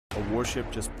A warship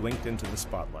just blinked into the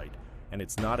spotlight, and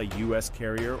it's not a US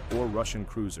carrier or Russian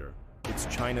cruiser. It's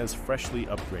China's freshly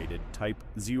upgraded Type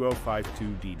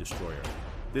 052D destroyer.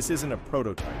 This isn't a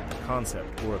prototype, a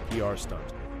concept, or a PR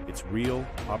stunt. It's real,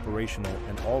 operational,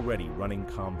 and already running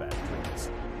combat drills.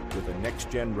 With a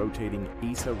next-gen rotating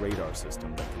AESA radar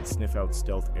system that can sniff out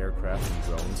stealth aircraft and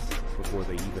drones before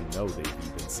they even know they've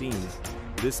even seen,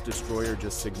 this destroyer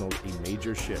just signaled a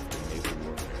major shift in naval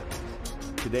warfare.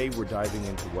 Today, we're diving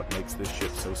into what makes this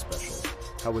ship so special,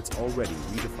 how it's already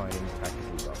redefining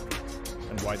tactical doctrine,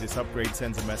 and why this upgrade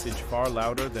sends a message far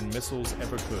louder than missiles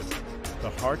ever could.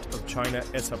 The heart of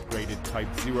China's upgraded Type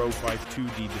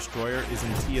 052D destroyer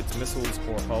isn't its missiles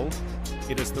or hull,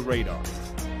 it is the radar.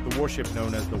 The warship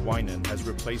known as the Weinan has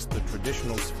replaced the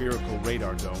traditional spherical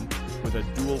radar dome with a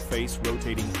dual-face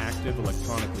rotating active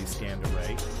electronically scanned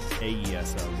array,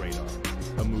 AESA radar,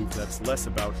 a move that's less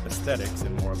about aesthetics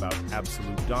and more about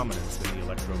absolute dominance in the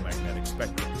electromagnetic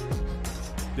spectrum.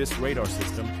 This radar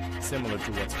system, similar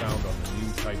to what's found on the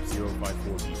new Type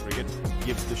 054D frigate,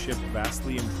 gives the ship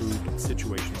vastly improved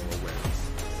situational awareness.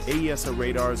 AESA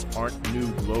radars aren't new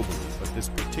globally, but this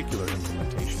particular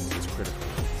implementation is critical.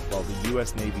 While the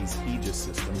US Navy's Aegis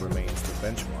system remains the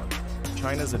benchmark,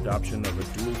 China's adoption of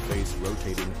a dual-face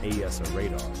rotating AESA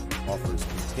radar offers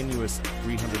continuous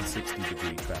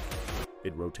 360-degree tracking.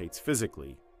 It rotates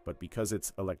physically, but because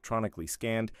it's electronically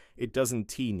scanned, it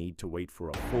doesn't need to wait for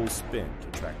a full spin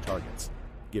to track targets,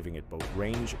 giving it both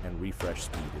range and refresh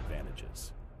speed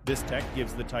advantages. This tech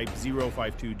gives the Type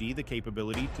 052D the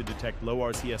capability to detect low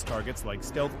RCS targets like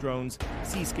stealth drones,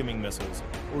 sea-skimming missiles,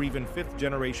 or even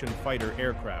fifth-generation fighter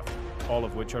aircraft, all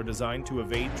of which are designed to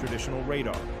evade traditional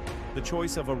radar. The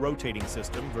choice of a rotating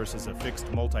system versus a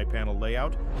fixed multi-panel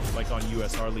layout, like on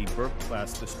US Arleigh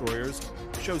Burke-class destroyers,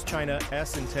 shows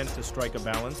China's intent to strike a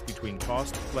balance between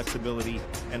cost, flexibility,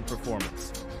 and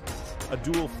performance. A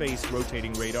dual-face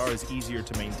rotating radar is easier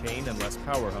to maintain and less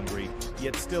power-hungry,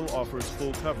 yet still offers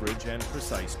full coverage and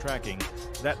precise tracking.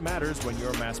 That matters when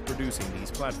you're mass-producing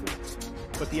these platforms.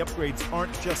 But the upgrades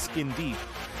aren't just skin-deep.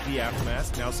 The aft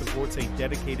mast now supports a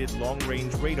dedicated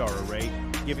long-range radar array,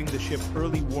 giving the ship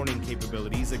early warning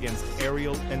capabilities against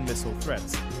aerial and missile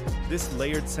threats. This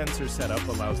layered sensor setup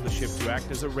allows the ship to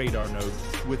act as a radar node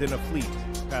within a fleet,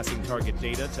 passing target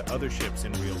data to other ships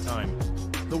in real time.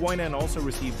 The Weinan also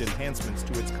received enhancements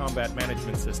to its combat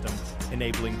management system,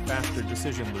 enabling faster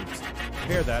decision loops.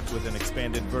 Pair that with an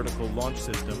expanded vertical launch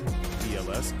system,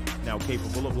 VLS, now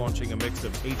capable of launching a mix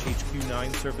of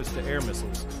HHQ-9 surface-to-air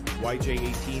missiles,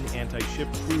 YJ-18 anti-ship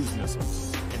cruise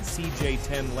missiles, and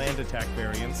CJ-10 land attack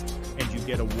variants, and you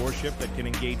get a warship that can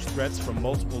engage threats from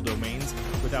multiple domains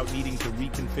without needing to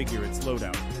reconfigure its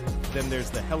loadout. Then there's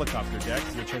the helicopter deck,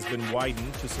 which has been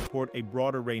widened to support a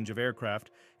broader range of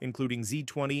aircraft, including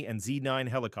Z-20 and Z-9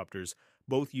 helicopters,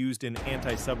 both used in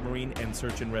anti-submarine and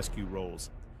search and rescue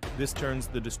roles. This turns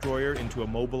the destroyer into a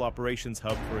mobile operations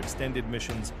hub for extended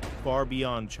missions far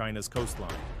beyond China's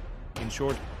coastline. In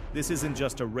short, this isn't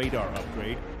just a radar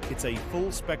upgrade, it's a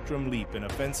full-spectrum leap in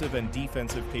offensive and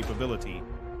defensive capability.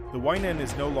 The Weinan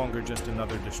is no longer just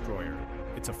another destroyer.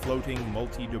 It's a floating,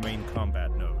 multi-domain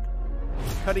combat node.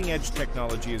 Cutting-edge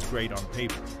technology is great on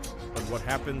paper, but what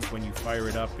happens when you fire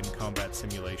it up in combat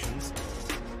simulations?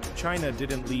 China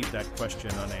didn't leave that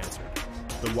question unanswered.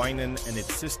 The Weinan and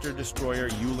its sister destroyer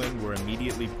Yulin were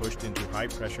immediately pushed into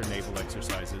high-pressure naval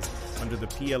exercises under the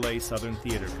PLA Southern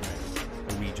Theater Command,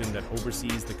 a region that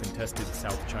oversees the contested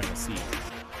South China Sea.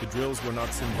 The drills were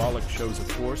not symbolic shows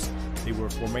of force, they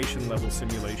were formation-level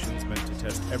simulations meant to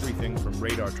test everything from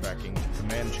radar tracking to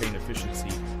command chain efficiency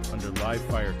under live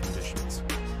fire conditions.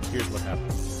 Here's what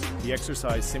happened. The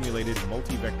exercise simulated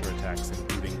multi-vector attacks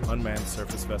including unmanned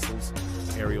surface vessels,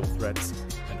 aerial threats,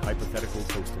 and hypothetical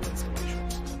coastal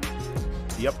installations.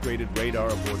 The upgraded radar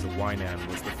aboard the Weinan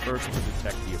was the first to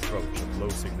detect the approach of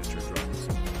low-signature drones.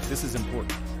 This is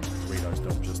important. Radars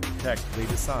don't just detect, they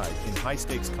decide. In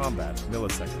high-stakes combat,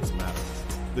 milliseconds matter.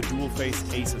 The dual-face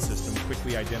AESA system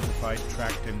quickly identified,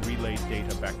 tracked, and relayed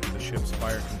data back to the ship's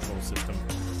fire control system,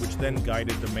 which then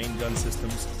guided the main gun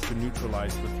systems to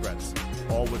neutralize the threats,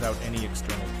 all without any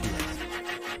external cue.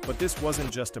 But this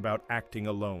wasn't just about acting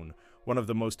alone. One of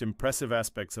the most impressive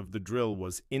aspects of the drill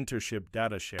was inter-ship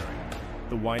data sharing.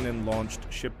 The Weinan launched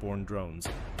shipborne drones,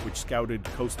 which scouted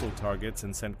coastal targets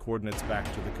and sent coordinates back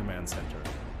to the command center.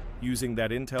 Using that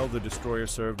intel, the destroyer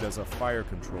served as a fire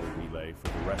control relay for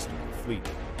the rest of the fleet.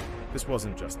 This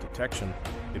wasn't just detection,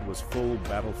 it was full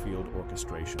battlefield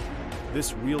orchestration.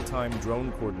 This real-time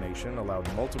drone coordination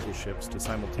allowed multiple ships to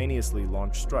simultaneously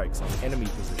launch strikes on enemy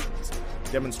positions,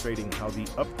 demonstrating how the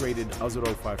upgraded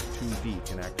A052D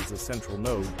can act as a central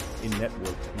node in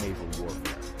networked naval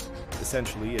warfare.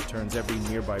 Essentially, it turns every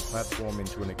nearby platform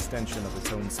into an extension of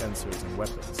its own sensors and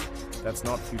weapons. That's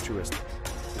not futuristic.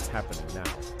 It's happening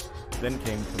now. Then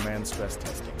came command stress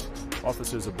testing.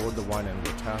 Officers aboard the Weinan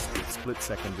were tasked with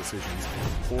split-second decisions,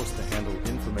 forced to handle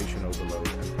information overload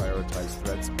and prioritize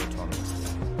threats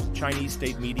autonomously. Chinese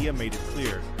state media made it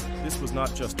clear this was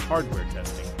not just hardware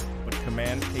testing, but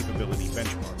command capability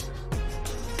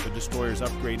benchmarking. The destroyer's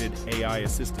upgraded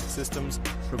AI-assisted systems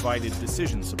provided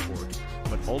decision support,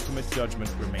 but ultimate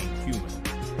judgment remained human,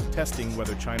 testing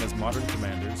whether China's modern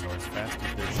commanders are as fast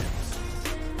as their ships.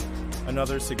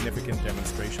 Another significant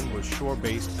demonstration was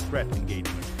shore-based threat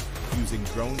engagement. Using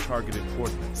drone-targeted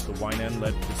coordinates, the Weinan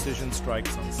led precision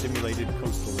strikes on simulated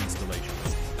coastal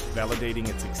installations, validating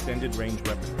its extended-range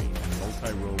weaponry and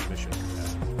multi-role mission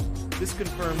capacity. This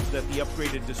confirms that the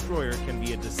upgraded destroyer can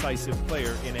be a decisive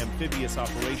player in amphibious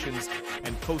operations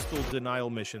and coastal denial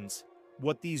missions.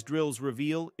 What these drills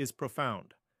reveal is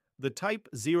profound. The Type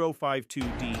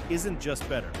 052D isn't just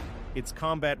better. It's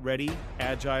combat-ready,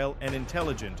 agile, and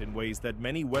intelligent in ways that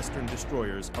many Western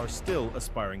destroyers are still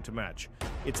aspiring to match.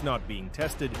 It's not being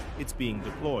tested, it's being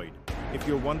deployed. If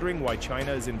you're wondering why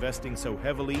China is investing so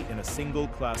heavily in a single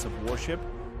class of warship,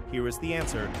 here is the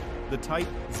answer. The Type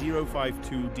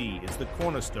 052D is the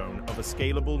cornerstone of a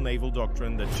scalable naval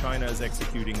doctrine that China is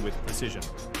executing with precision.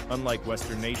 Unlike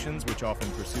Western nations, which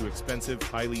often pursue expensive,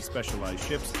 highly specialized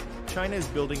ships, China is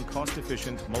building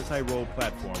cost-efficient, multi-role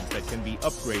platforms that can be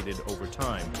upgraded over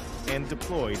time and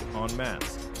deployed en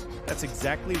masse. That's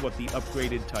exactly what the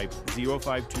upgraded Type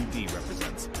 052D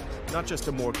represents. Not just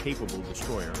a more capable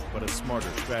destroyer, but a smarter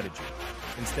strategy.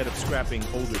 Instead of scrapping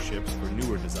older ships for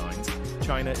newer designs,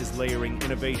 China is layering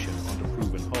innovation onto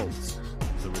proven hulls.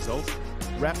 The result?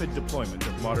 Rapid deployment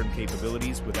of modern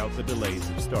capabilities without the delays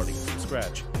of starting from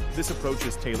scratch. This approach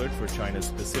is tailored for China's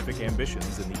specific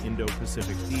ambitions in the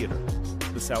Indo-Pacific theater.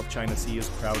 The South China Sea is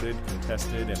crowded,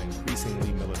 contested, and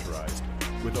increasingly militarized,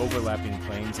 with overlapping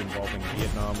claims involving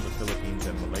Vietnam, the Philippines,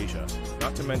 and Malaysia.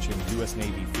 Not to mention U.S.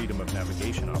 Navy freedom of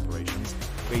navigation operations,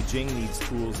 Beijing needs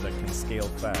tools that can scale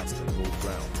fast and hold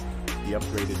ground. The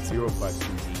upgraded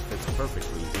 052D fits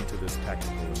perfectly into this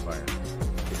tactical environment.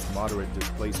 Its moderate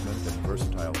displacement and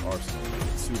versatile arsenal make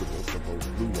it suitable for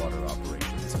both blue water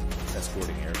operations,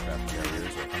 escorting aircraft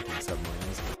carriers or hunting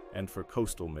submarines, and for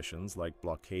coastal missions like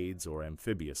blockades or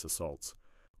amphibious assaults.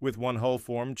 With one hull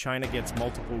form, China gets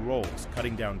multiple roles,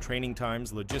 cutting down training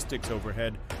times, logistics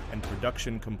overhead, and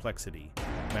production complexity.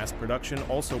 Mass production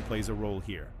also plays a role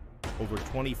here. Over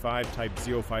 25 Type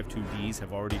 052Ds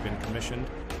have already been commissioned,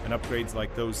 and upgrades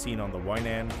like those seen on the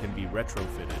Weinan can be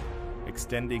retrofitted,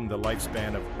 extending the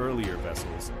lifespan of earlier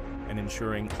vessels and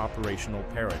ensuring operational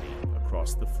parity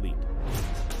across the fleet.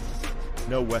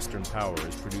 No Western power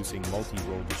is producing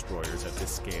multi-role destroyers at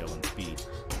this scale and speed.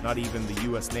 Not even the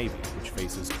U.S. Navy, which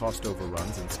faces cost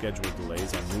overruns and schedule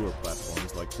delays on newer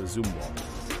platforms like the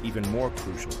Zumwalt. Even more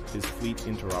crucial is fleet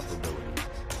interoperability.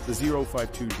 The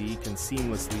 052D can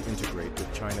seamlessly integrate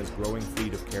with China's growing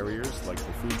fleet of carriers like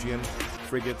the Fujian,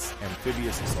 frigates,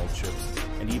 amphibious assault ships,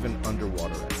 and even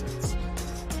underwater assets.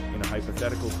 In a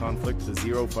hypothetical conflict, the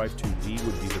 052D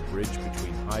would be the bridge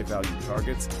between high-value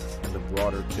targets and the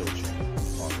broader kill chain,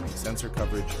 offering sensor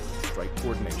coverage, strike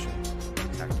coordination,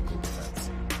 and tactical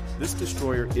defense. This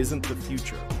destroyer isn't the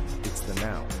future, it's the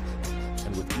now.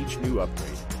 And with each new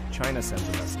upgrade, China sends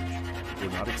a message. We're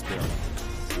not experimenting,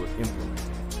 we're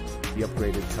implementing. The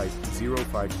upgraded Type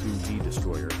 052D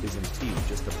destroyer is indeed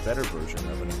just a better version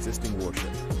of an existing warship,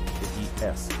 the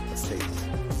AESA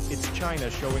statement. It's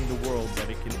China showing the world that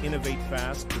it can innovate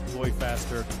fast, deploy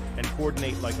faster, and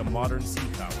coordinate like a modern sea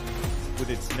power. With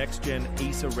its next-gen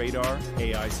AESA radar,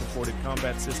 AI-supported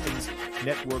combat systems,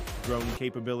 networked drone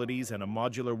capabilities, and a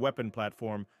modular weapon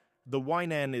platform, the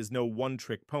Weinan is no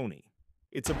one-trick pony.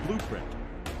 It's a blueprint,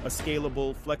 a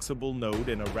scalable, flexible node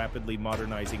in a rapidly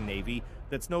modernizing Navy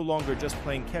that's no longer just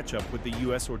playing catch-up with the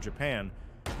US or Japan,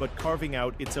 but carving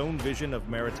out its own vision of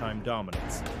maritime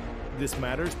dominance. This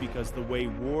matters because the way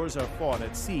wars are fought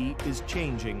at sea is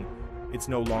changing. It's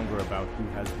no longer about who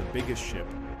has the biggest ship.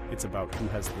 It's about who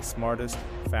has the smartest,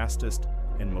 fastest,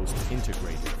 and most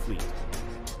integrated fleet.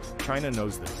 China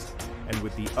knows this, and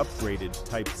with the upgraded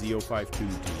Type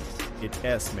 052D,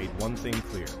 it made one thing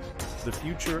clear. The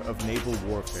future of naval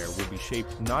warfare will be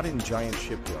shaped not in giant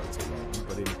shipyards alone,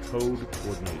 but in code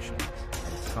coordination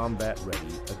and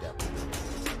combat-ready adaptability.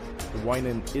 The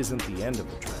Weinan isn't the end of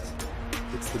the trend,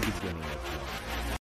 it's the beginning of it.